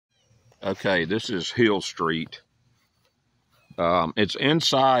Okay, this is Hill Street. It's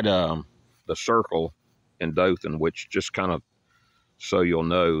inside the Circle in Dothan, which just kind of so you'll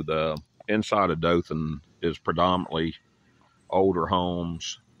know, the inside of Dothan is predominantly older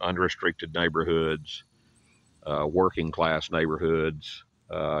homes, unrestricted neighborhoods, working class neighborhoods.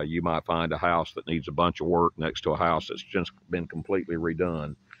 You might find a house that needs a bunch of work next to a house that's just been completely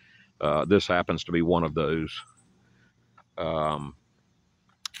redone. This happens to be one of those.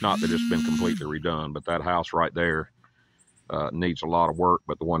 Not that it's been completely redone, but that house right there needs a lot of work,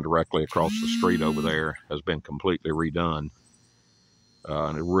 but the one directly across the street over there has been completely redone.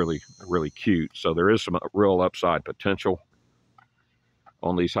 And it's really, really cute. So there is some real upside potential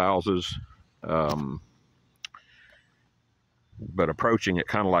on these houses. But approaching it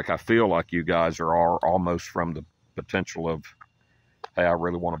kind of like I feel like you guys are almost from the potential of, hey, I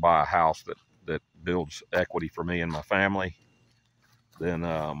really want to buy a house that builds equity for me and my family. Then,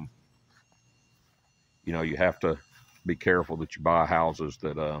 you have to be careful that you buy houses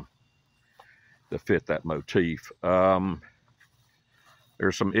that fit that motif.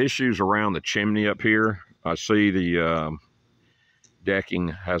 There's some issues around the chimney up here. I see the decking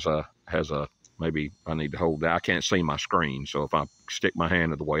has a maybe I need to hold that. I can't see my screen, so if I stick my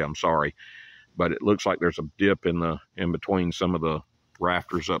hand in the way, I'm sorry. But it looks like there's a dip in between some of the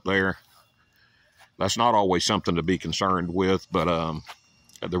rafters up there. That's not always something to be concerned with, but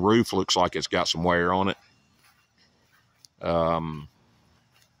the roof looks like it's got some wear on it.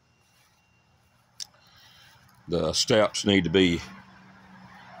 The steps need to be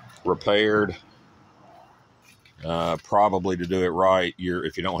repaired. Probably to do it right,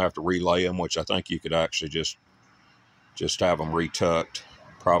 if you don't have to relay them, which I think you could actually just have them retucked,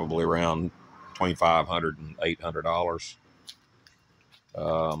 probably around $2,500 and $800.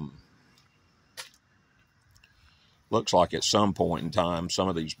 Looks like at some point in time, some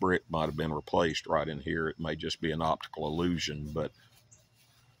of these brick might have been replaced right in here. It may just be an optical illusion, but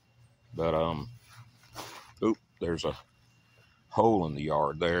oop, there's a hole in the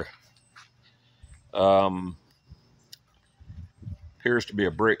yard there. Appears to be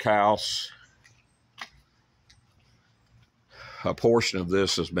a brick house. A portion of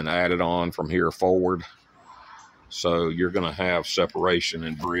this has been added on from here forward. So you're going to have separation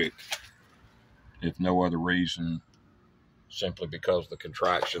in brick, if no other reason, simply because the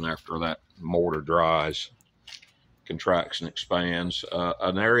contraction after that mortar dries, contracts and expands.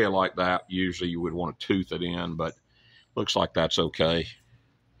 An area like that, usually you would want to tooth it in, but looks like that's okay.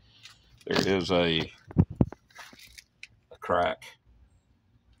 There is a crack.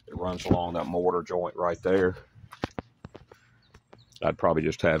 It runs along that mortar joint right there. I'd probably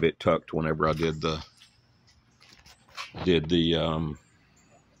just have it tucked whenever I did the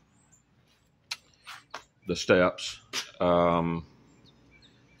steps. One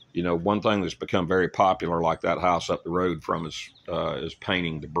thing that's become very popular, like that house up the road from is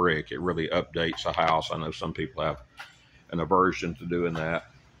painting the brick. It really updates a house. I know some people have an aversion to doing that.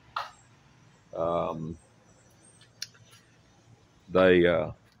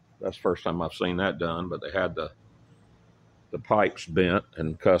 That's the first time I've seen that done, but they had the pipes bent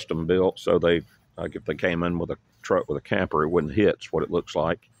and custom built, so if they came in with a truck with a camper, it wouldn't hit. It's what it looks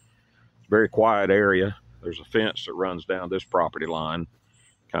like. It's a very quiet area. There's a fence that runs down this property line,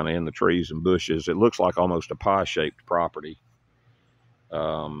 kind of in the trees and bushes. It looks like almost a pie-shaped property.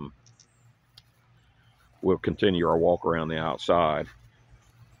 We'll continue our walk around the outside.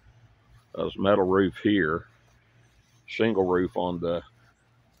 There's metal roof here, shingle roof on that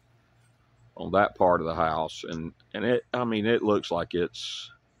part of the house, and it looks like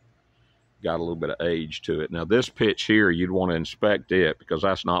it's got a little bit of age to it. Now this pitch here, you'd want to inspect it because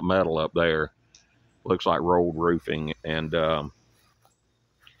that's not metal up there. Looks like rolled roofing, and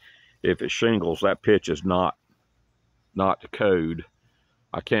if it's shingles, that pitch is not to code.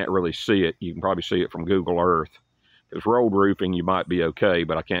 I can't really see it. You can probably see it from Google Earth. If it's rolled roofing, you might be okay,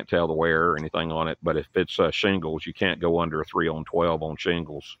 but I can't tell the wear or anything on it. But if it's shingles, you can't go under a 3-on-12 on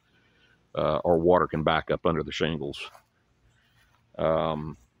shingles, or water can back up under the shingles.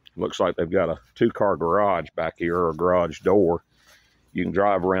 Looks like they've got a 2-car garage back here, or a garage door. You can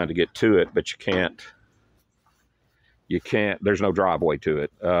drive around to get to it, but you can't, there's no driveway to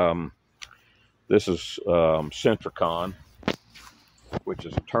it. This is Centricon, which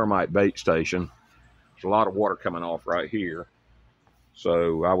is a termite bait station. There's a lot of water coming off right here.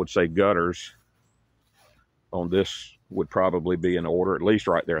 So I would say gutters on this would probably be in order, at least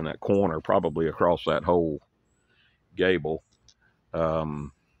right there in that corner, probably across that whole gable.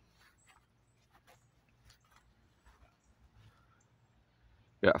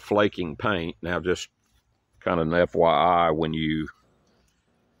 Got flaking paint. Now, just kind of an FYI, when you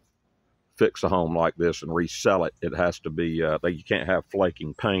fix a home like this and resell it, it has to be, you can't have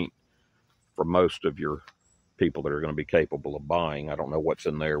flaking paint for most of your people that are going to be capable of buying. I don't know what's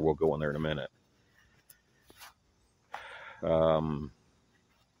in there. We'll go in there in a minute.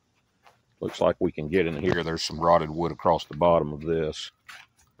 Looks like we can get in here. There's some rotted wood across the bottom of this.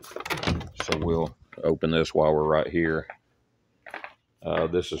 So we'll open this while we're right here.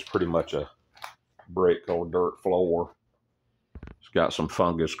 This is pretty much a brick or dirt floor. It's got some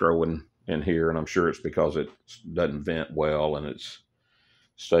fungus growing in here, and I'm sure it's because it doesn't vent well and it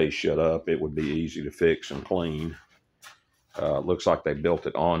stays shut up. It would be easy to fix and clean. Looks like they built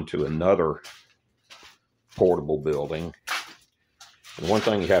it onto another portable building. And one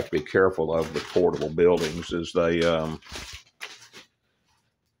thing you have to be careful of with portable buildings is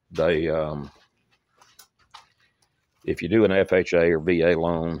if you do an FHA or VA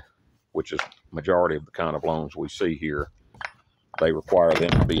loan, which is majority of the kind of loans we see here, they require them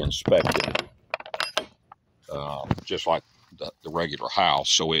to be inspected, just like the regular house.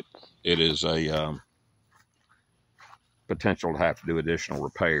 So it is a potential to have to do additional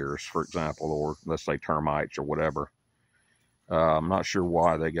repairs, for example, or let's say termites or whatever. I'm not sure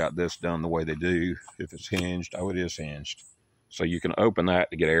why they got this done the way they do. If it's hinged, oh, it is hinged. So you can open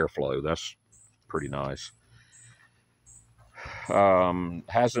that to get airflow. That's pretty nice.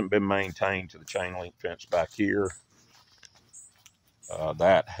 Hasn't been maintained to the chain link fence back here.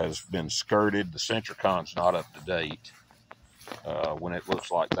 That has been skirted. The Centricon's not up to date. When it looks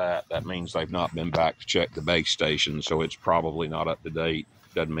like that, that means they've not been back to check the base station, so it's probably not up to date.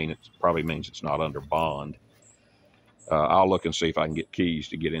 Doesn't mean probably means it's not under bond. I'll look and see if I can get keys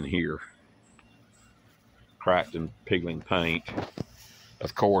to get in here. Cracked and peeling paint.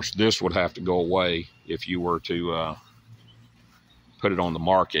 Of course, this would have to go away if you were to put it on the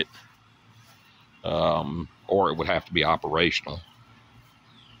market, or it would have to be operational.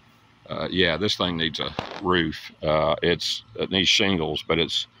 Yeah, this thing needs a roof. It needs shingles, but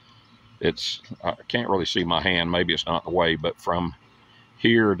it's I can't really see my hand. Maybe it's not in the way, but from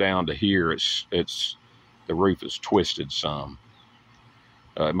here down to here, the roof is twisted some.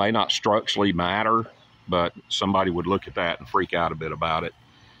 It may not structurally matter, but somebody would look at that and freak out a bit about it.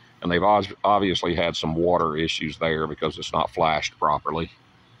 And they've obviously had some water issues there because it's not flashed properly.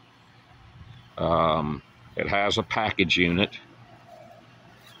 It has a package unit,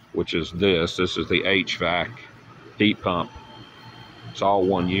 which is this. This is the HVAC heat pump. It's all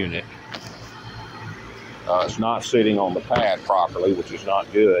one unit. It's not sitting on the pad properly, which is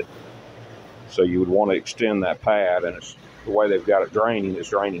not good. So you would want to extend that pad, and the way they've got it draining is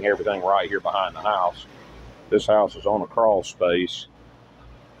draining everything right here behind the house. This house is on a crawl space,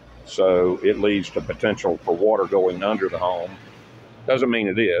 so it leads to potential for water going under the home. Doesn't mean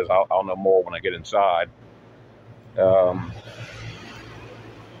it is. I'll know more when I get inside.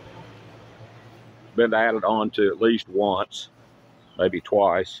 Been added on to at least once, maybe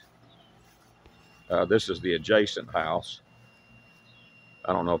twice. This is the adjacent house.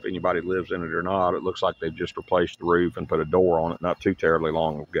 I don't know if anybody lives in it or not. It looks like they've just replaced the roof and put a door on it not too terribly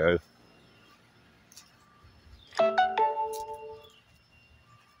long ago.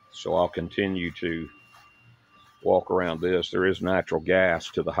 So I'll continue to walk around this. There is natural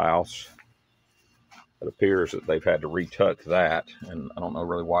gas to the house. It appears that they've had to retuck that, and I don't know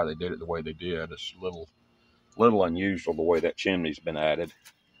really why they did it the way they did. It's a little unusual the way that chimney's been added.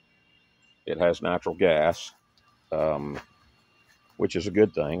 It has natural gas, which is a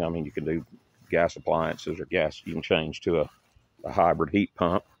good thing. I mean, you can do gas appliances or gas. You can change to a hybrid heat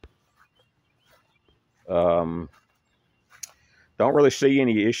pump. Don't really see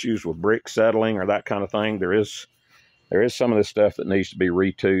any issues with brick settling or that kind of thing. There is some of this stuff that needs to be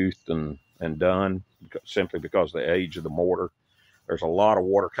retoothed and done simply because of the age of the mortar. There's a lot of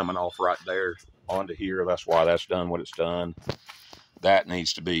water coming off right there onto here. That's why that's done what it's done. That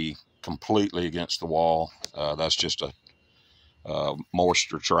needs to be completely against the wall. That's just a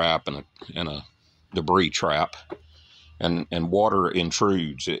moisture trap and a debris trap, and water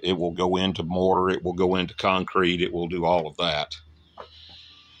intrudes. It will go into mortar, it will go into concrete, it will do all of that.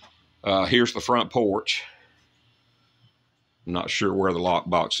 Here's the front porch. I'm not sure where the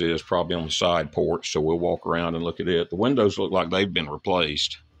lockbox is, probably on the side porch, so we'll walk around and look at it. The windows look like they've been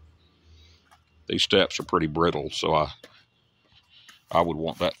replaced. These steps are pretty brittle, so I would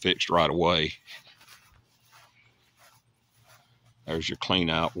want that fixed right away. There's your clean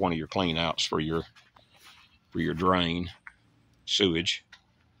out, one of your clean outs for your drain, sewage.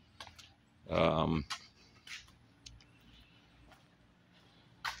 Let's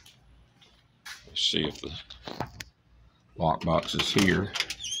see if the lockbox is here.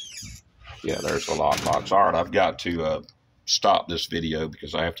 Yeah, there's the lockbox. All right, I've got to stop this video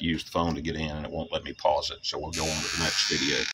because I have to use the phone to get in and it won't let me pause it. So we'll go on to the next video.